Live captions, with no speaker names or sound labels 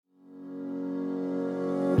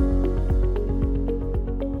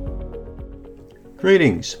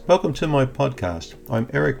Greetings, welcome to my podcast. I'm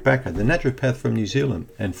Eric Backer, the naturopath from New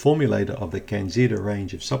Zealand and formulator of the Canzida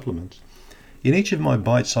range of supplements. In each of my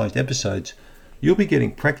bite-sized episodes, you'll be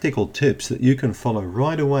getting practical tips that you can follow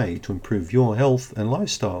right away to improve your health and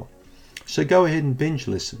lifestyle. So go ahead and binge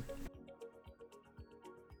listen.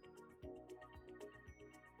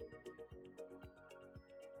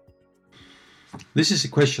 This is a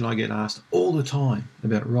question I get asked all the time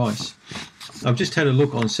about rice. I've just had a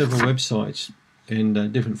look on several websites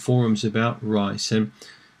and different forums about rice, and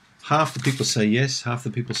half the people say yes, half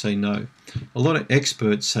the people say no. A lot of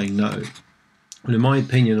experts say no, and in my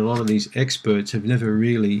opinion a lot of these experts have never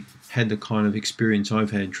really had the kind of experience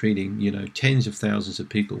I've had treating tens of thousands of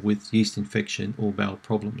people with yeast infection or bowel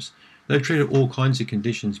problems. They've treated all kinds of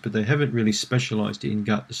conditions, but they haven't really specialized in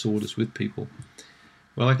gut disorders with people.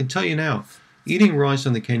 Well, I can tell you now, eating rice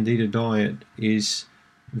on the Candida diet is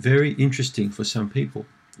very interesting for some people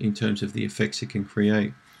in terms of the effects it can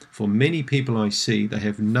create. For many people I see, they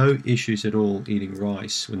have no issues at all eating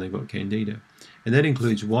rice when they've got Candida. And that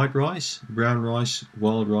includes white rice, brown rice,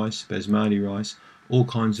 wild rice, basmati rice, all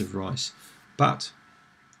kinds of rice. But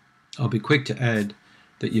I'll be quick to add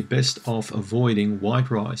that you're best off avoiding white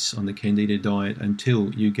rice on the Candida diet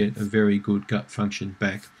until you get a very good gut function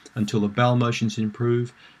back, until the bowel motions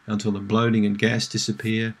improve, until the bloating and gas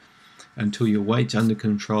disappear, until your weight's under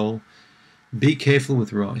control. Be careful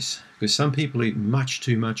with rice, because some people eat much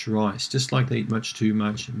too much rice, just like they eat much too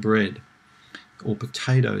much bread or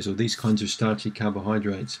potatoes or these kinds of starchy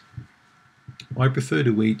carbohydrates. I prefer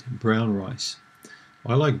to eat brown rice.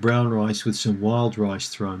 I like brown rice with some wild rice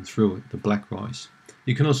thrown through it, the black rice.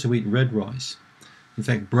 You can also eat red rice. In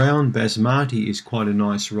fact, brown basmati is quite a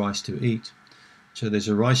nice rice to eat. So there's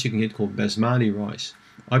a rice you can get called basmati rice.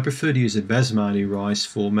 I prefer to use a basmati rice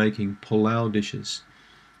for making pulao dishes,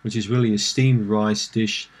 which is really a steamed rice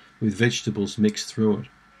dish with vegetables mixed through it.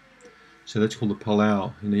 So that's called a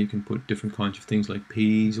pulao. You can put different kinds of things like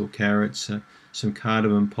peas or carrots, some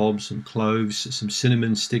cardamom pods, some cloves, some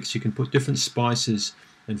cinnamon sticks. You can put different spices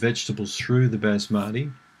and vegetables through the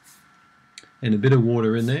basmati and a bit of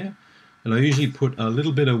water in there. And I usually put a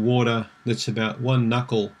little bit of water that's about one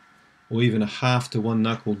knuckle or even a half to one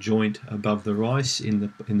knuckle joint above the rice in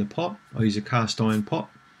the pot. I use a cast iron pot.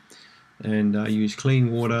 And I use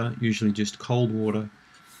clean water, usually just cold water.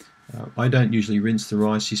 I don't usually rinse the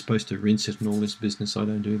rice. You're supposed to rinse it and all this business. I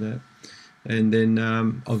don't do that. And then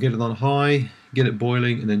I'll get it on high, get it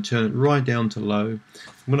boiling, and then turn it right down to low.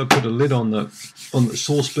 When I put a lid on the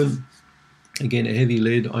saucepan, again a heavy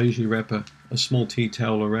lid, I usually wrap a small tea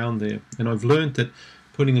towel around there. And I've learned that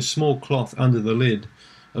putting a small cloth under the lid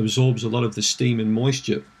absorbs a lot of the steam and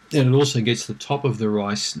moisture, and it also gets the top of the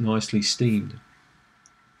rice nicely steamed.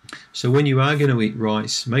 So when you are going to eat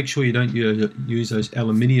rice, make sure you don't use those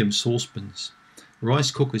aluminium saucepans.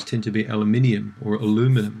 Rice cookers tend to be aluminium or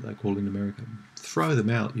aluminum, they're called in America. Throw them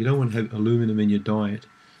out. You don't want to have aluminum in your diet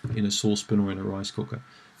in a saucepan or in a rice cooker.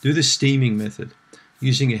 Do the steaming method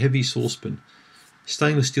using a heavy saucepan.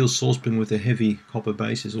 Stainless steel saucepan with a heavy copper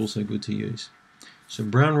base is also good to use. So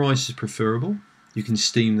brown rice is preferable. You can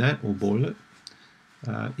steam that or boil it.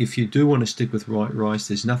 If you do want to stick with white rice,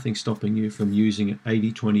 there's nothing stopping you from using an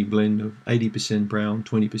 80-20 blend of 80% brown,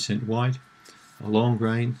 20% white, a long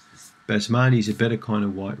grain. Basmati is a better kind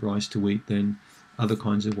of white rice to eat than other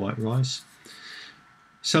kinds of white rice.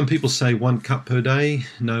 Some people say 1 cup per day,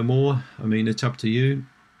 no more. I mean, it's up to you.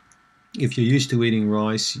 If you're used to eating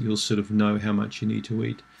rice, you'll sort of know how much you need to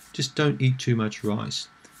eat. Just don't eat too much rice.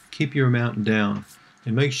 Keep your amount down.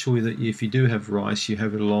 And make sure that if you do have rice, you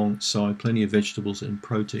have it alongside plenty of vegetables and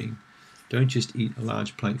protein. Don't just eat a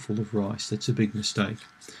large plate full of rice. That's a big mistake.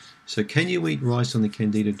 So can you eat rice on the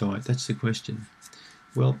Candida diet? That's the question.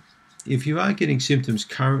 Well, if you are getting symptoms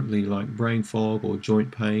currently like brain fog or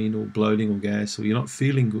joint pain or bloating or gas, or you're not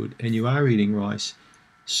feeling good and you are eating rice,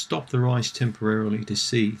 stop the rice temporarily to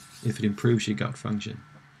see if it improves your gut function.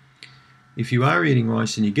 If you are eating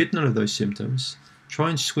rice and you get none of those symptoms, try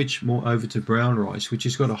and switch more over to brown rice, which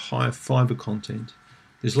has got a higher fiber content.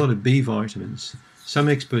 There's a lot of B vitamins. Some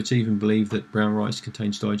experts even believe that brown rice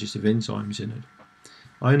contains digestive enzymes in it.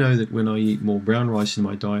 I know that when I eat more brown rice in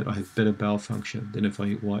my diet, I have better bowel function than if I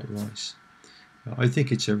eat white rice. I think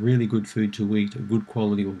it's a really good food to eat, a good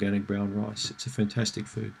quality organic brown rice. It's a fantastic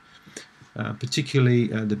food. Particularly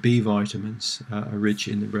the B vitamins are rich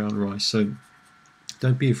in the brown rice. So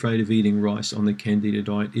don't be afraid of eating rice on the Candida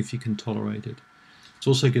diet if you can tolerate it. It's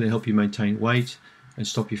also going to help you maintain weight and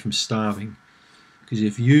stop you from starving. Because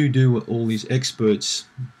if you do what all these experts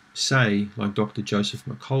say, like Dr. Joseph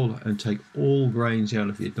McCullough, and take all grains out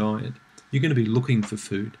of your diet, you're going to be looking for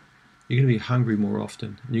food. you're going to be hungry more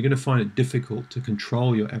often. And you're going to find it difficult to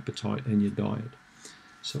control your appetite and your diet.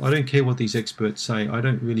 So I don't care what these experts say. I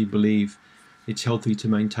don't really believe it's healthy to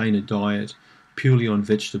maintain a diet purely on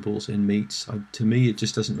vegetables and meats. To me, it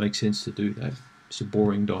just doesn't make sense to do that. It's a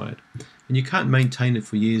boring diet. And you can't maintain it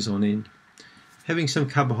for years on end. Having some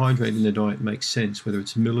carbohydrate in the diet makes sense, whether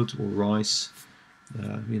it's millet or rice,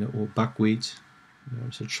 or buckwheat.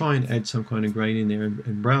 So try and add some kind of grain in there.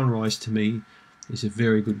 And brown rice, to me, is a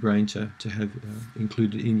very good grain to have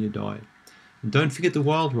included in your diet. And don't forget the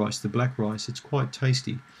wild rice, the black rice. It's quite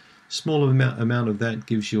tasty. Small amount of that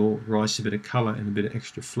gives your rice a bit of colour and a bit of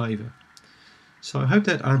extra flavour. So I hope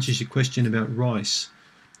that answers your question about rice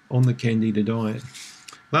on the Candida diet.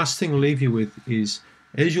 Last thing I'll leave you with is,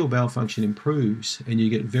 as your bowel function improves and you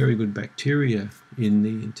get very good bacteria in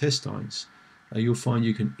the intestines, you'll find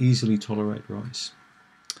you can easily tolerate rice.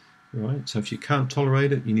 Right? So if you can't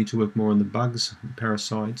tolerate it, you need to work more on the bugs,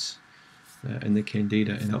 parasites, and the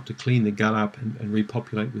Candida, and help to clean the gut up and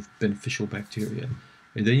repopulate with beneficial bacteria.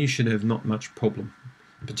 And then you should have not much problem.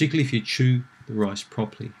 Particularly if you chew the rice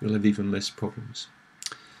properly, you'll have even less problems.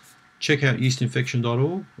 Check out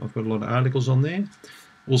yeastinfection.org. I've got a lot of articles on there.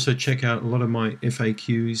 Also check out a lot of my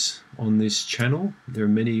FAQs on this channel. There are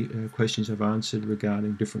many questions I've answered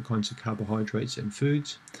regarding different kinds of carbohydrates and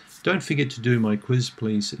foods. Don't forget to do my quiz,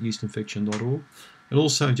 please, at yeastinfection.org. And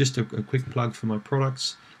also, just a quick plug for my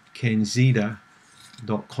products, Canzida.com.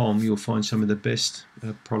 You'll find some of the best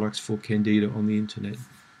products for Candida on the internet.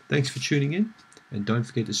 Thanks for tuning in, and don't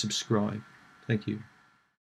forget to subscribe. Thank you.